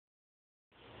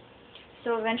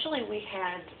So eventually we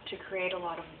had to create a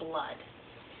lot of blood.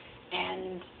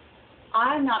 And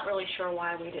I'm not really sure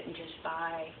why we didn't just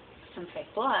buy some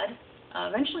fake blood.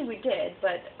 Eventually we did,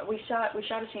 but we shot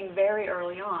a scene very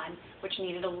early on, which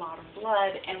needed a lot of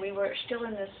blood, and we were still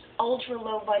in this ultra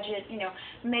low budget,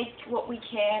 make what we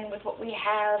can with what we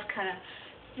have kind of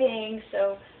thing.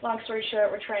 So long story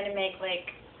short, we're trying to make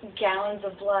like gallons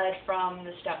of blood from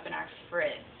the stuff in our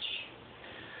fridge.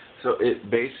 So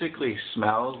it basically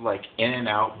smells like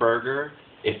In-N-Out Burger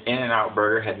if In-N-Out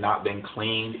Burger had not been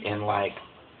cleaned in like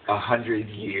 100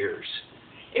 years.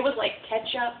 It was like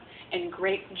ketchup and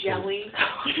grape jelly.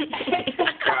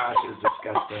 Gosh, it's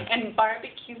disgusting. And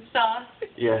barbecue sauce.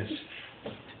 Yes.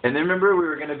 And then remember we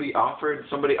were going to be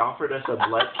somebody offered us a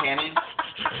blood cannon.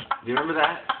 Do you remember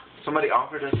that? Somebody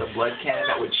offered us a blood cannon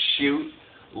that would shoot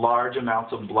large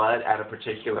amounts of blood at a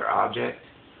particular object.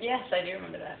 Yes, I do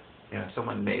remember that. Yeah,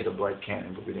 someone made a blood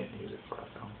cannon, but we didn't use it for our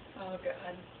film. Oh,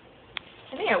 God.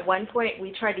 I think at one point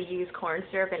we tried to use corn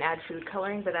syrup and add food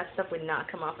coloring, but that stuff would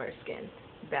not come off our skin.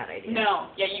 Bad idea. No.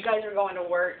 Yeah, you guys were going to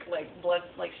work like blood,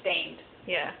 like stained.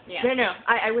 Yeah. Yeah. No.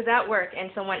 I was at work and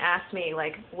someone asked me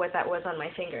like what that was on my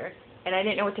finger, and I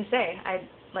didn't know what to say. I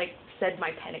said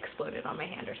my pen exploded on my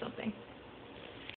hand or something.